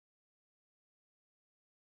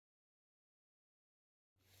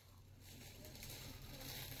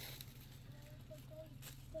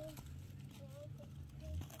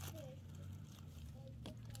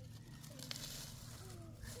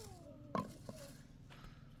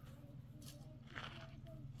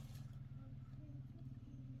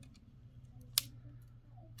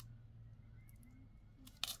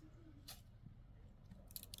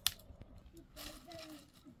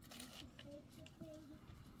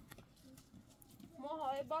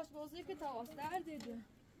باش بازی که تا در دیده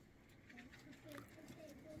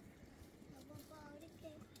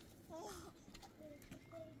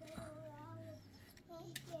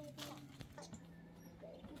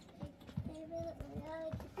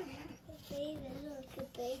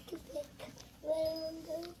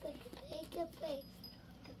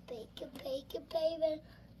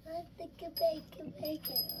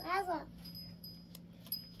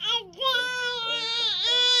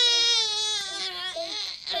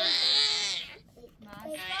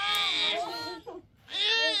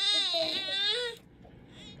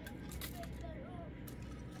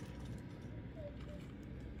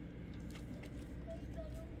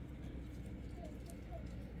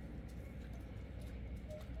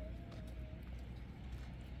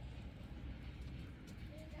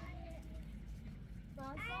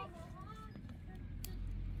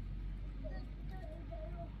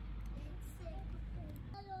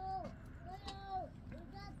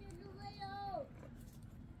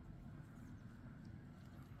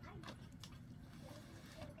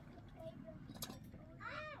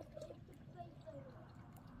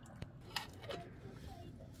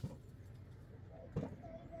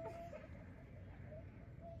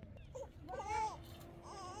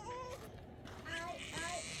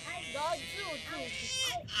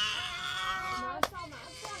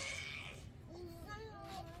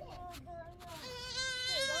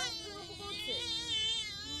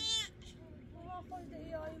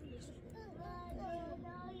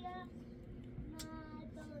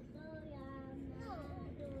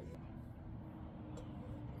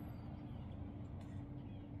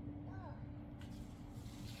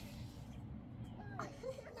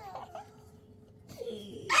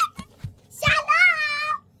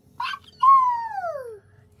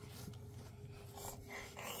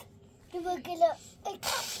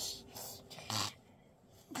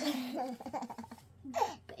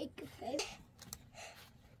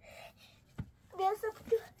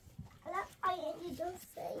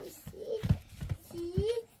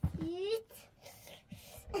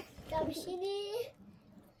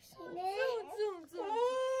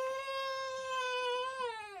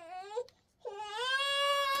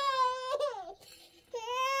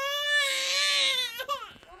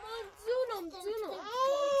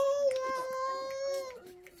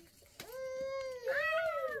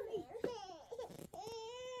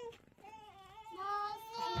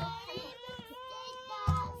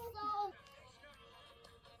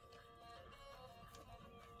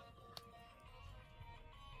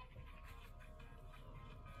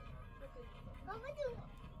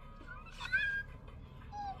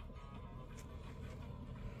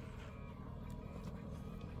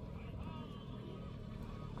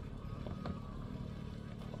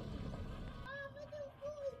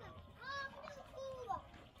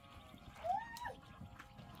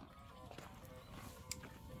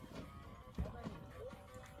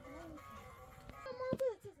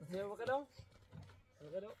الغداء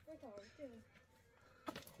الغداء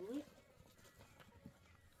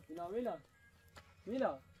ميلا ميلا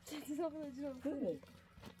ميلا يا بسم الله بسم الله بسم الله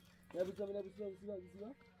بسم الله بسم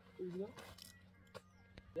الله يا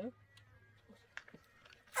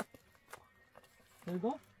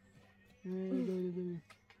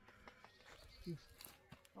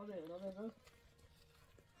هيدا هذا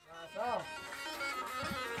صح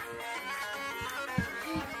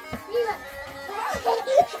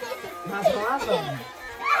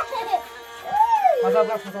Mas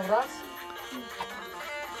abraço.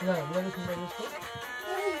 Não, não é isso, não é isso.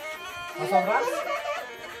 Mas abraço.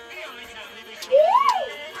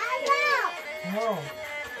 Não.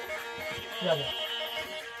 Olha.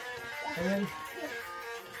 Olha.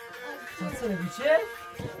 Nasıl bir şey?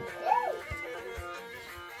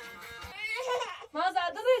 Mas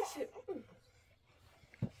adresse.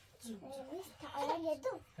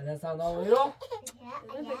 Ada sana oluyor.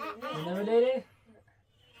 Ne böyle?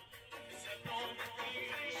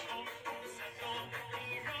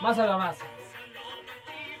 Masa masa.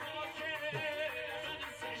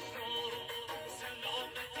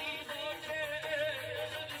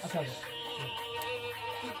 Asal.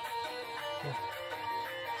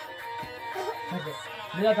 Hadi.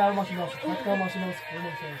 Biraz daha maşın olsun. Hatta maşın olsun.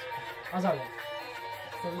 Asal.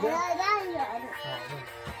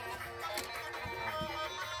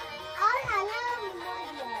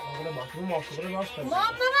 Bu maaşı, buraya maaşı tabii.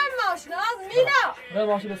 Mamlanan maaşı az Mila. Buraya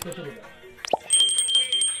maaşı bes götürüyor.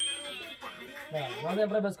 Ne? Nerede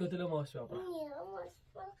buraya bes götürüyor maaşı yapar.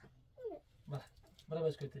 Bak, buraya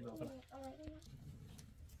bes götürüyor yapar.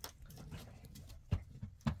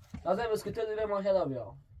 Nerede bes götürüyor maaşı da bia.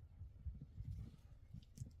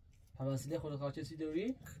 Havasile خود خاطر سی دوری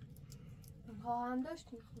خواهم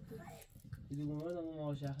داشتیم خودی دیگه گمارد اما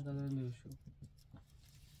ما شخص دادن میوشو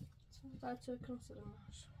بچه کنسل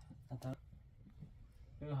ماش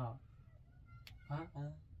ها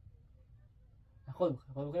خود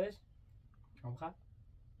بخیرش هم بخیر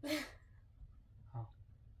ها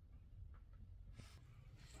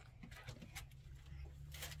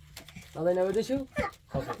نادای نبوده شو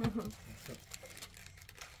خب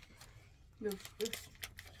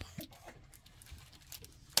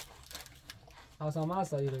Asa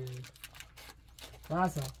masa yürü.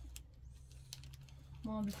 Masa.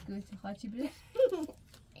 ما بسکویت خواهی بره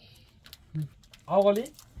آقالی.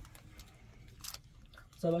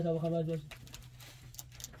 سبا تا بخوام باش.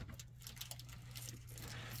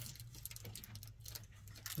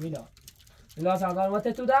 میلا سلامت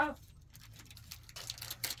تو ده؟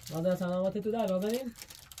 مادر سلامت تو ده نازنین؟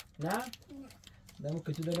 نه؟ دمو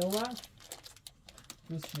که تو ده نومد؟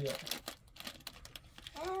 دوست بیا.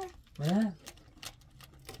 نه؟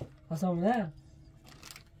 حسام نه؟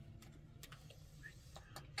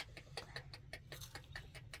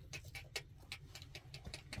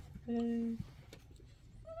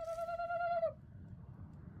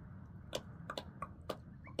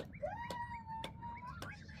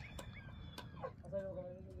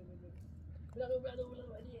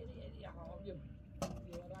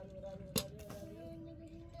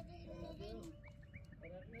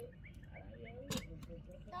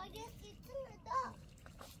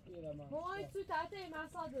 مامان تو تحت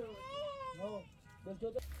مسادو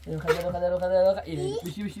خدا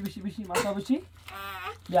بشی مسا بشی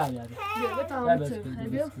بیا بیا تمام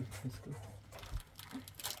بیا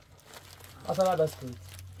اصلا بسکویت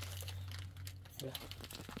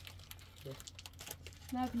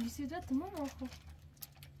نه بیسی ده تمام آخو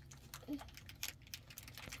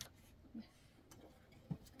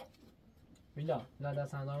میلا لا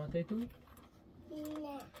دست اندامت تو نه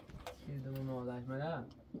چیزمون مادرش منه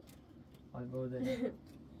حال بوده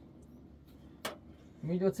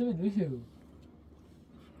میلا چه بید بشو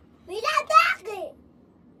میلا دقیقه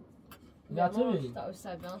میلا چه بید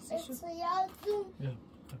السيارة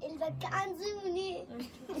البكانزوني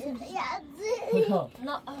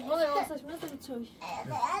نه خدا واسش من تبي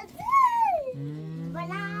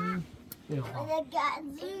ولا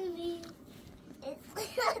البكانزوني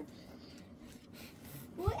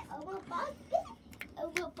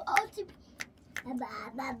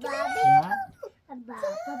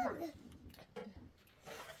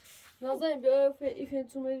نازنین بیا ایفن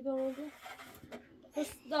زومری بامون بس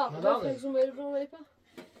دا ایفن زومری بامون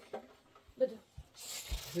بده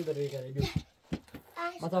چی داری بگیری بیا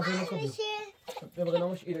ما تافه نکن بیا بگه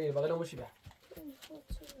نامش ایره بگه نامشی بیا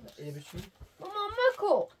ایره بشی ماما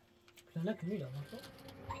مکو نه میلا ماکو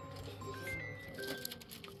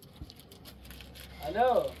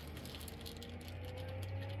الو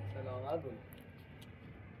سلامت بود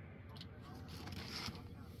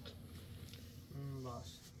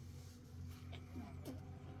باش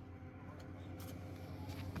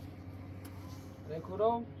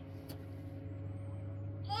رکورو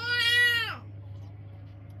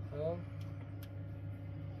خب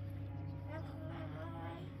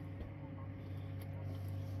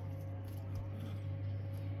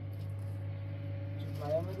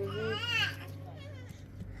پیام بدید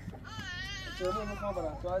چرا میخوام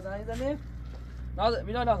برم تو از زنگ زنی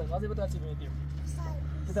میلا نازنین به ترتیب میدیم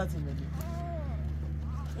به ترتیب میدیم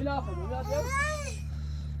میلا خب میلا بیا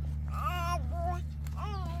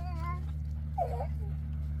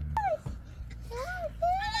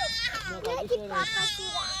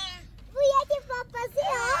Voy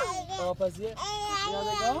papaseo. Papaseo. Mira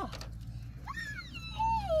de acá.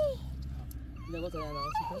 Luego te dan la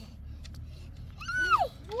vasita.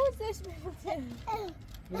 بوسش می‌کنه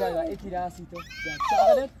Mira, ahí tira así todo. Ya,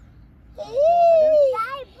 ¿sabes?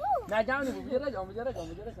 نه جانو میجره جان میجره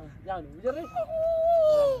جانو میجره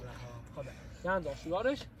خدا جان داشت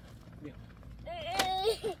یارش بیا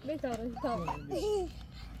بهتره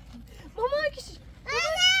ماما کشی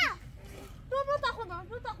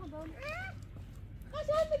رو تاخدم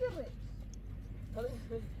قشنگ بگیره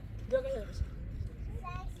بیا بیا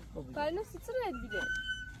برای نفسی چرا بیده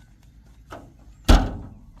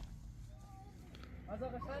از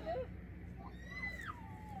قشنگه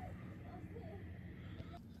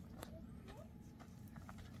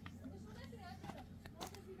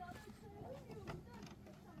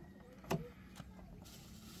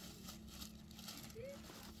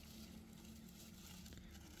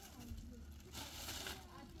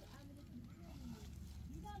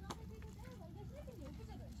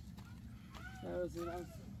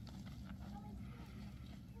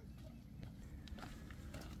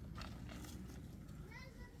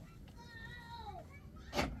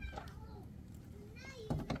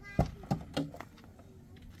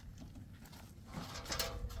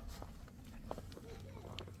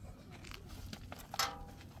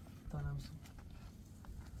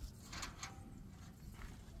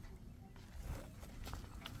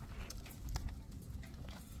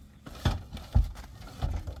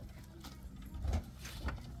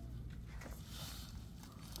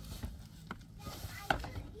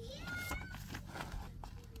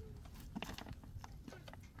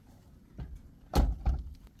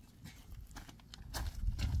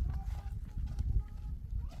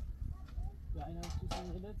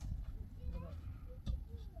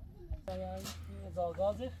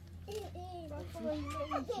زاغازه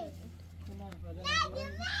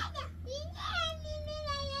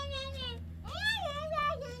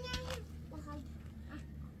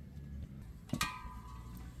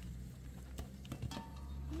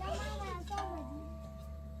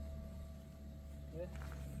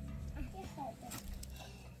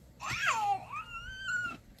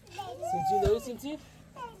سمتين داري سمتين؟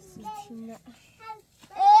 سمتين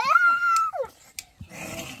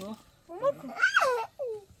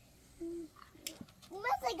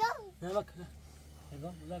لا لا بك لا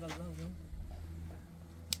لا لا لا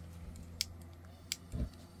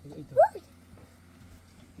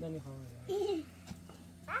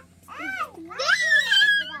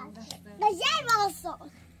ده جاي مقصر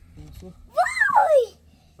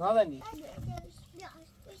ما بني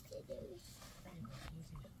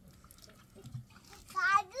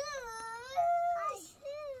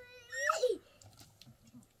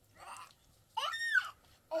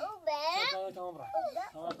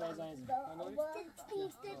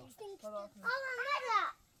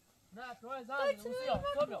لا توي زايد وصيا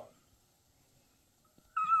كبر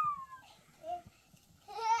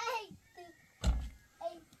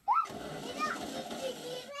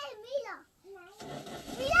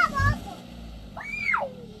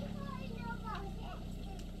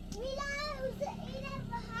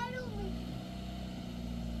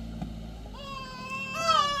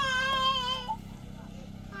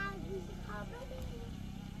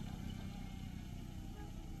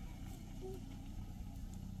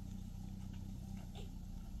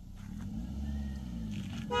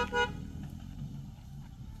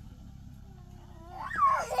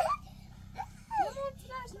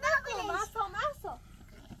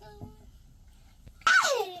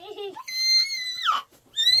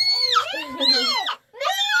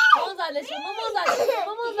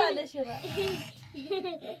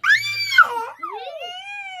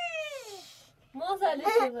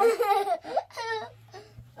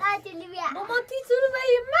ماما تيتونو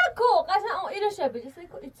بایی مکو قشنگ اینو شبیه جسه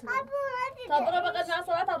کو ایتونو تابرا بقى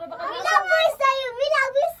ناسا تابرا بقى ناسا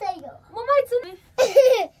ماما ایتونو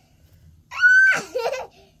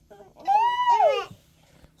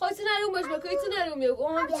خواهی نریم باش بکن ایتونو نریم میگو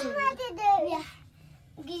اون هم بیتونو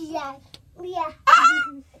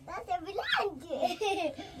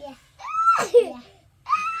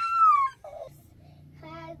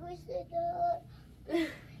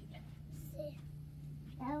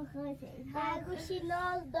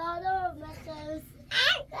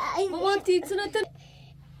ماما تیتونو تن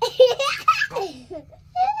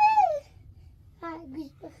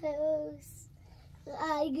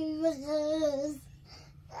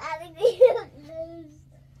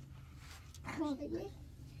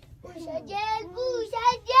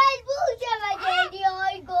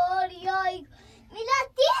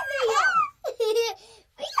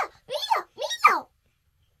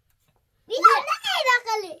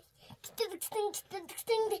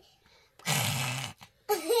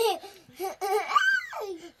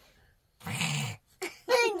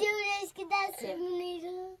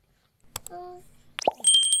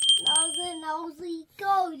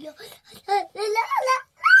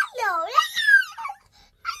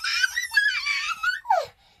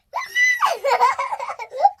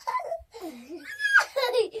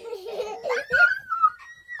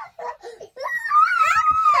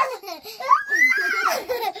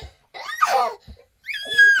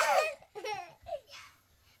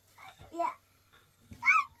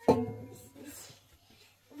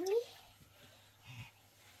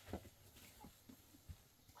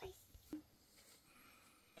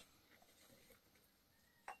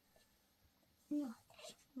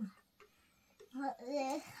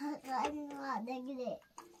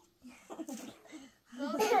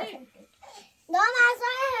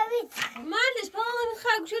معلش بابا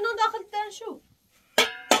خرگوش نان داخل در شو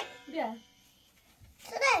بیا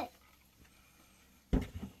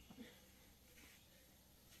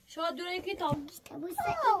شاید دوره یکی تام ماما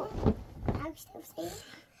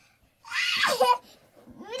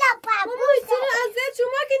ایتونه از زیر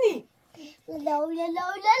شما کنی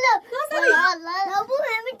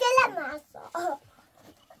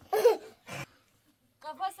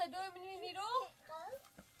قفص دوی منی نیرو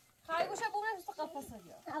خرگوش بومه بست قفص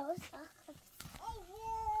بیا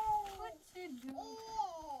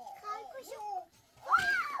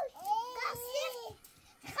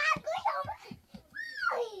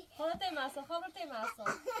خبرتي معصا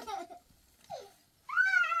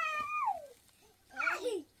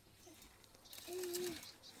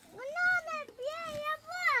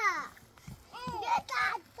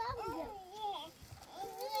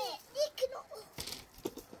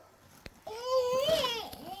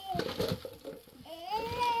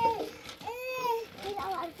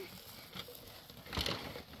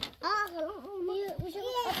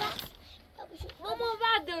ماما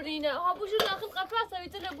بعد دورينا ها بوشو داخل قفص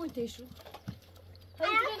هبيت لبون تشو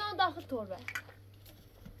هبيت لنا داخل تربة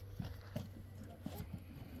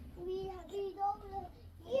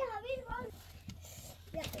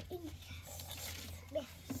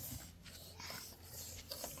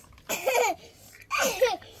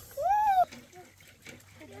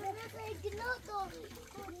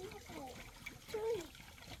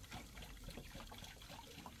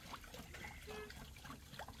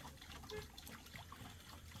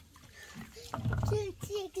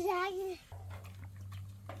Exactly.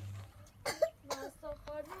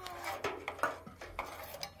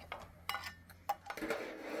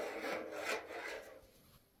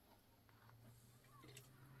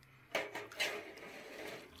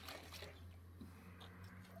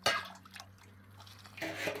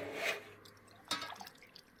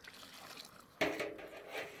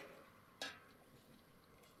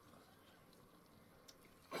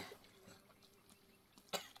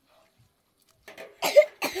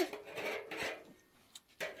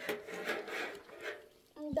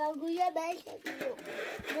 داغویا بهش نگو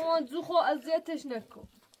مامان زوخو اذیتش نکن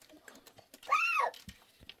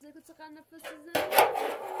زیکو چقدر نفس زن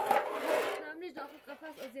نمیش داخل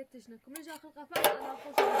قفص اذیتش نکن میش داخل قفص الان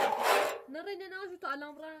خوش نرینه ناشو تو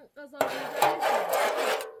الان برای قضا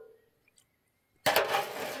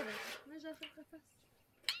میش داخل قفص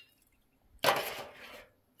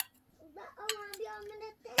با اون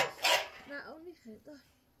بیامنتش نه اون میخواد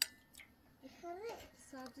میخوره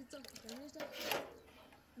سبزی داخل میش داخل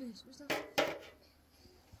بیش داخل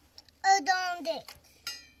ادامده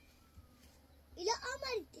ایلا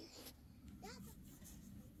آمده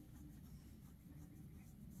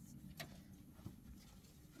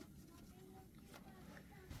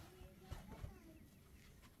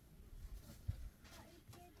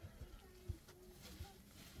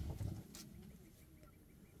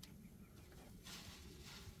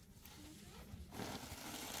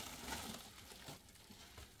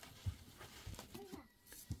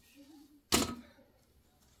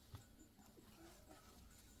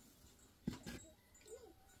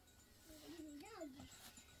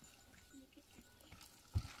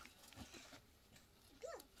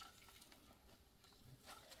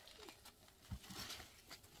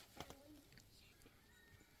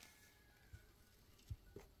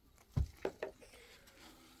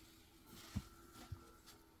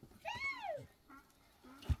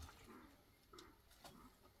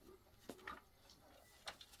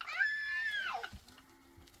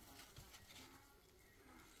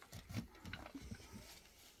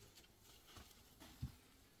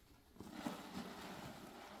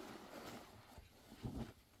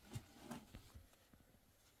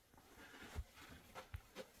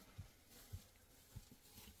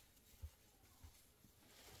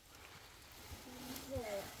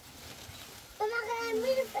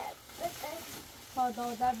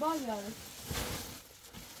خدا در بال یاره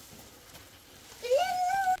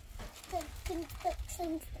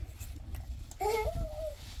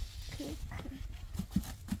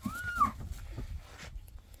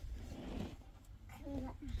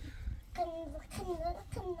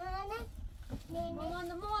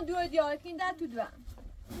مامان دوی دیاره که این در تو دوام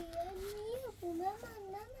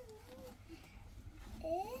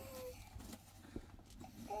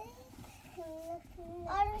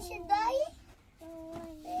آرامش دایی؟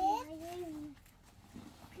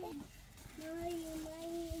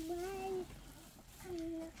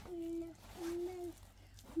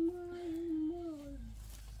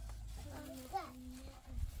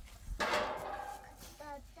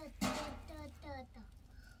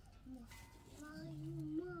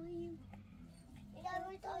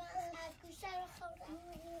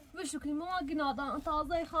 بشکنی ماما گنادان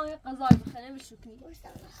تازه خانه قضای بخنه بشکنی برد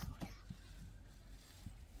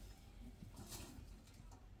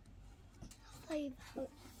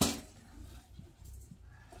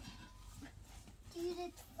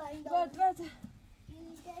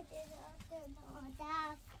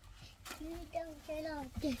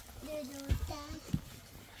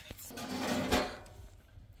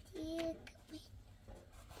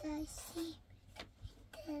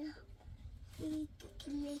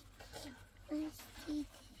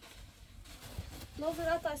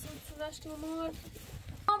نظرات عشان تشوفش که مامان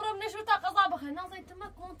عمرم نشو تا قضا بخیر نظرت ما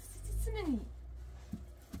كنت تسمني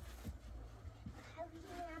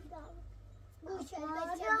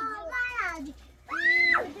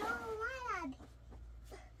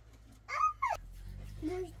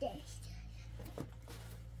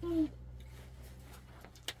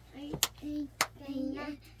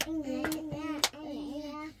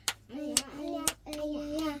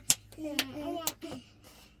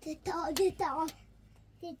Titta.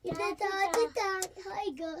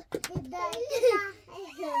 Hej go.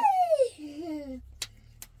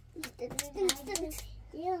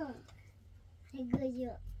 Ja.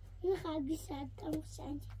 Hej nu ga ik zaten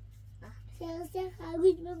zijn. Sen ga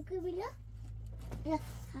ik met Camilla. Ja,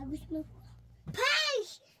 ga ik met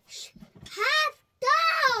Pais.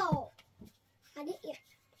 Hato. Hadi hier.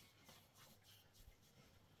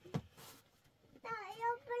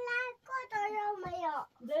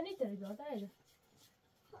 ده niet terwijl dat is.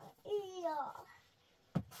 Ja.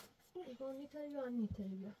 Ik wil niet terwijl niet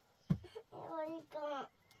terwijl.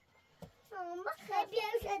 Heb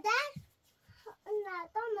je ze daar? Nou,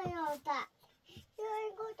 dan ben je daar.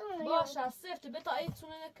 باش از سفت بتا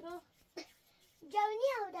ایتونه نکنه. جوانی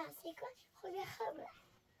ها دستی کن خود خبره.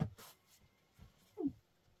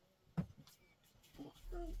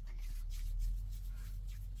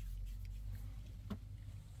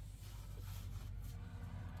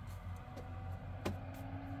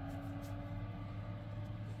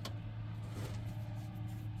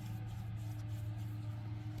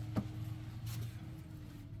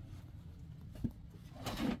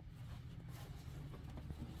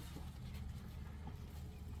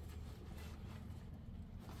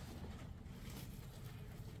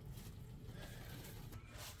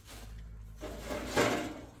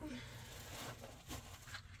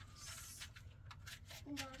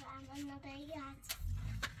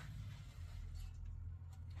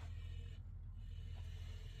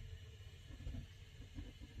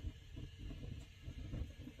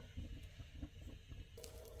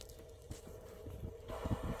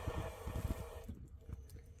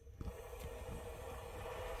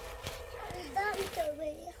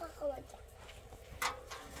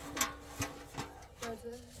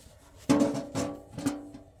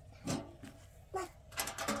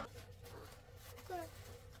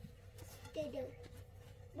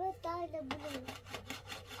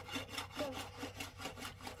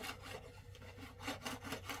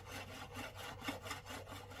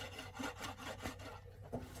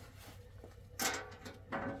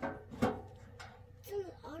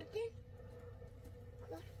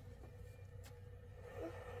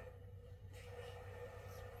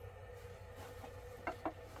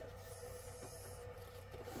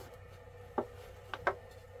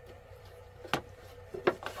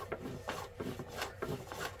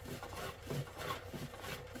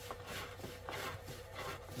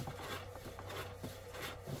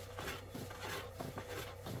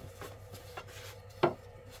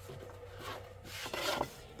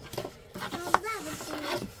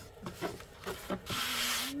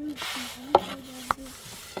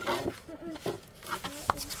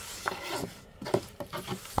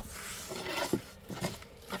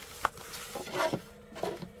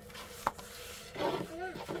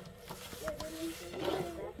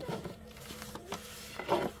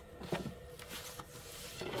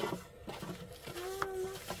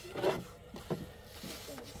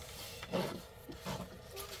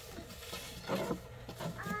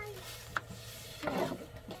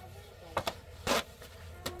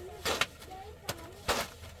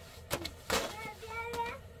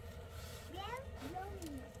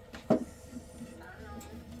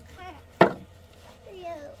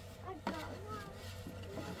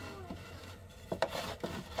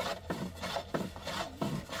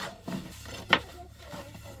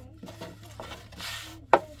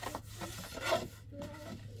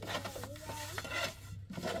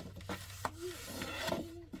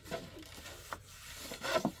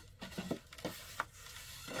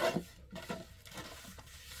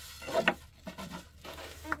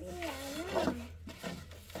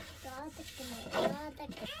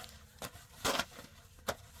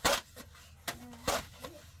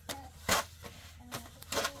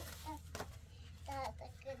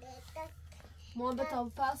 محبت هم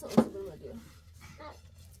پس اصول مدیو.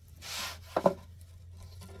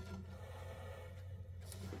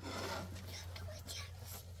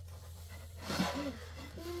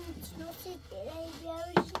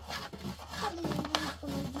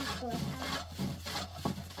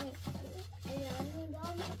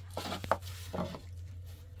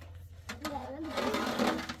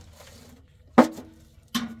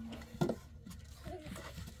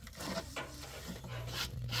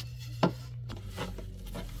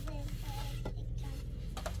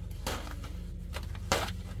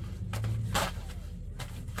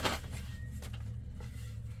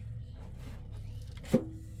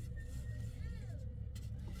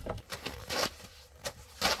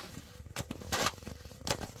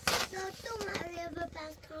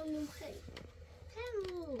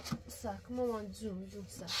 ساک مامان جون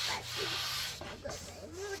ساک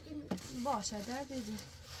باشه در دیدی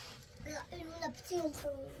Une option.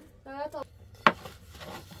 Attends.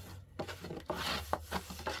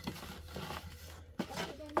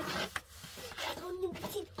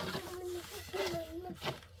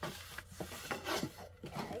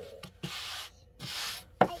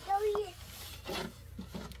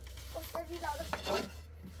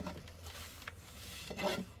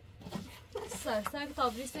 Ça que t'as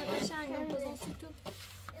vu, c'est قشنگ هم بزنسی تو.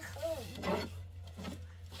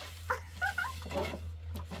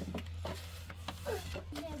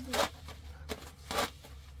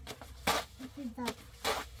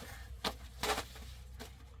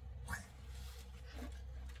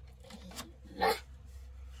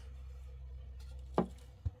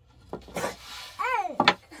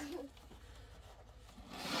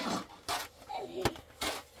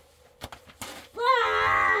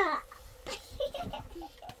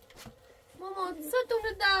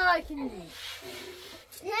 کنی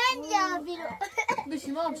هنجا بیرو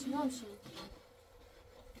بشی ما بشی من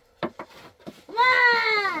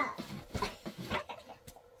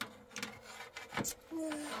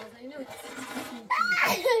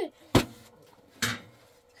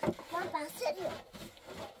بسیاری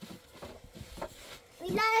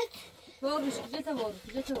میلک باش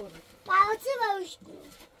کجا تو باوچه باوش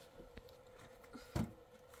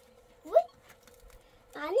وی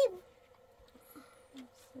آنی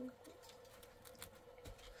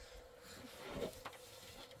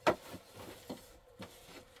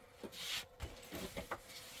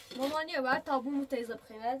مامانیه باید تابون تیزه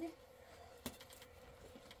بخیردی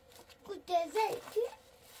کتزه کی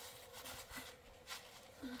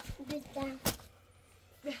بیتم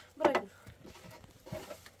برای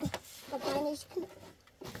بابانش کن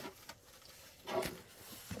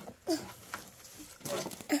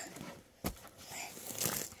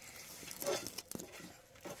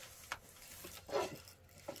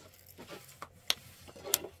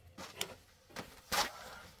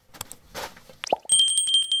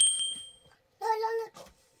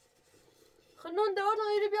خنون دور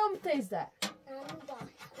نایری بیام تیزه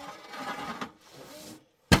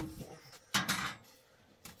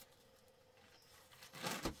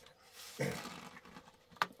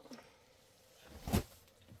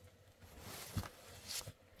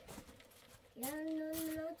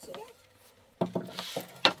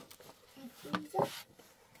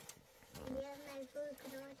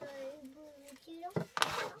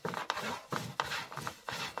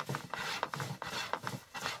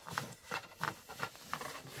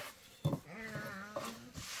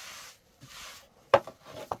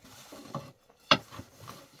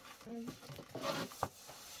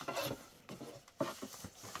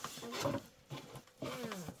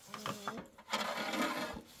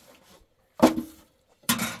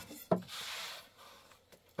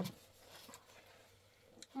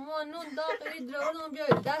نون داغ رید رو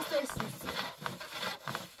بیاید دست ایسیسی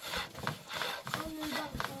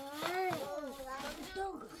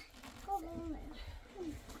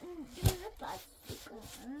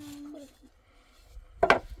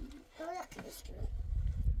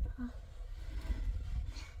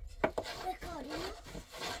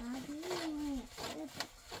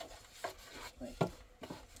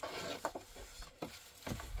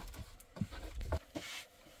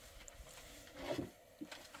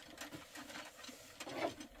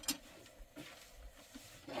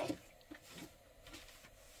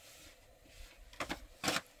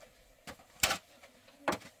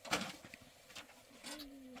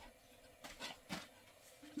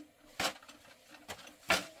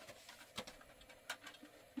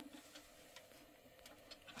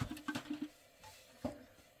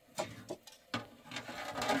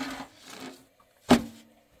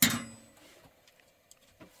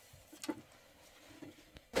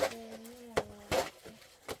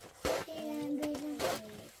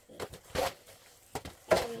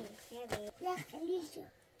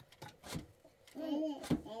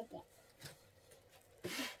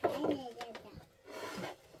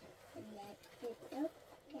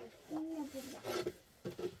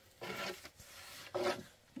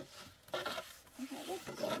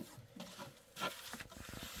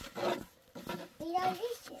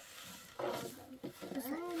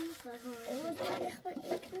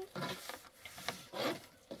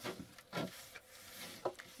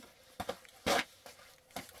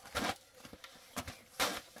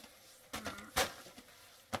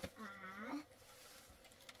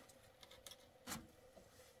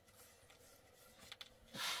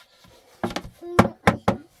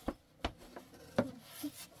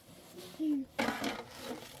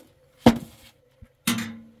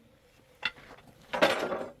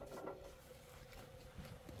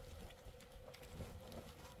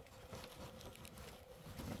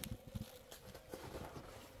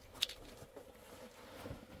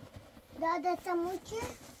دادتم موچه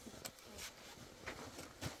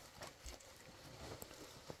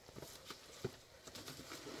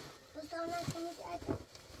بسانه کمیش ایتم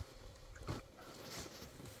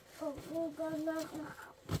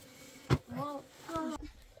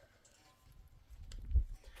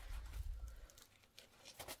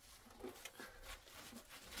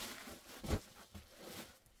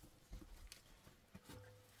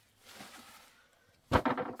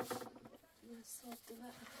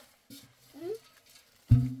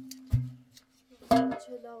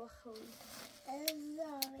چلا و خوی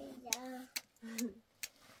الزاوية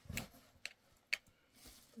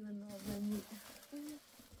من أظني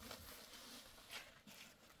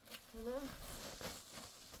أنا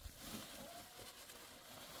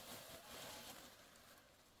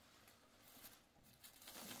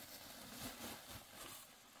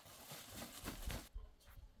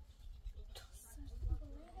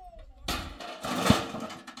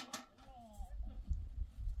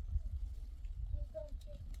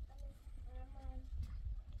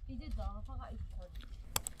في ضعف فقط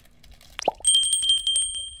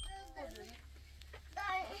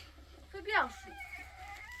فبيعرفي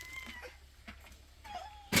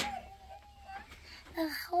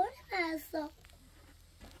أخوي معصب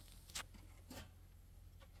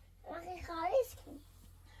أخي خالص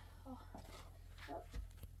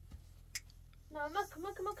لا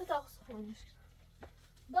ما كتاخصونيش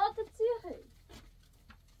ضاعت تسيخي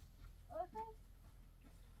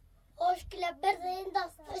مشكلة برين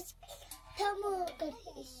دستش تمو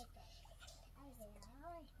قريش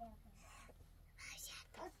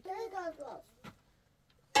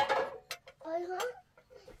أيها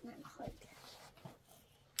نخوي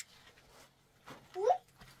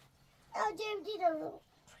أجيب دي دلو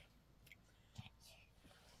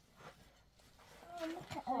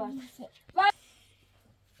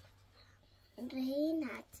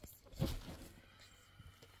رهينات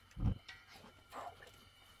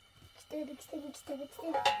كتب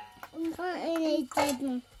خاين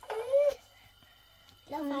تدم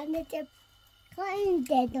لو أنا تب خاين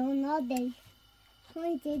تدم نادي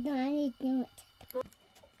خاين تدم أنا تموت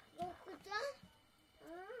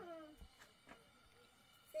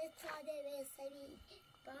ساده بسری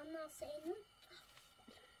بنا سینو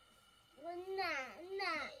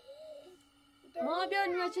نه ما بیا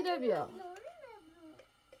نیمه چی ده بیا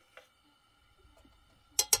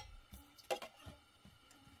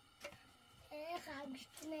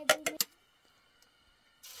خواهشتونه بینی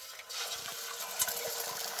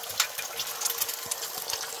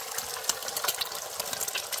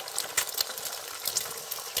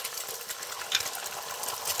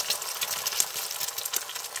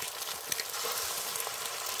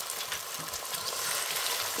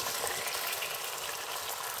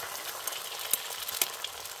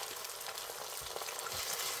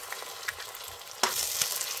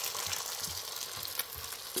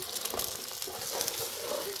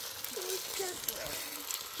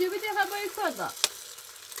چی بده هوای کجا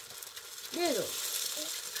برو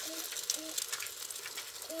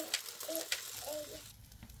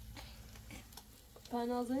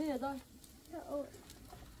پنازه یه دار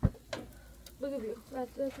بگو بیو بد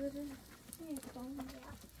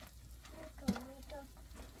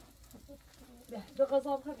به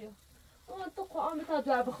قضا بخوا بیو تو قوام تا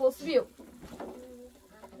دور بخوص بیو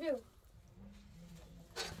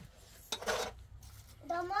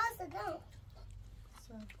دماغ دم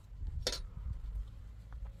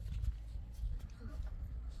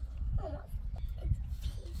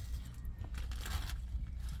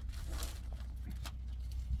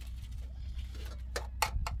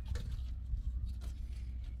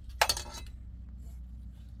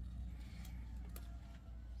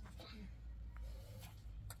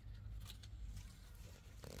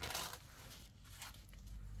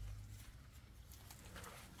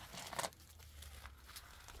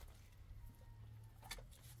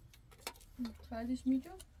بعدش میجو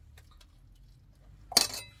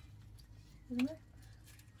بزنه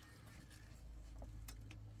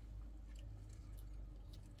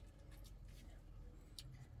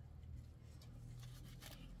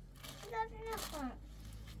نخوام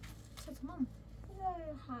چه تمام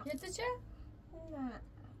نخوام یه چه؟ نه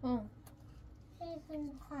ها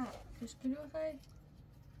نخوام کش کیلو خیلی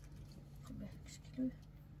خب کش کیلو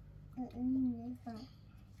نخوام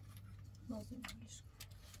لازم بلش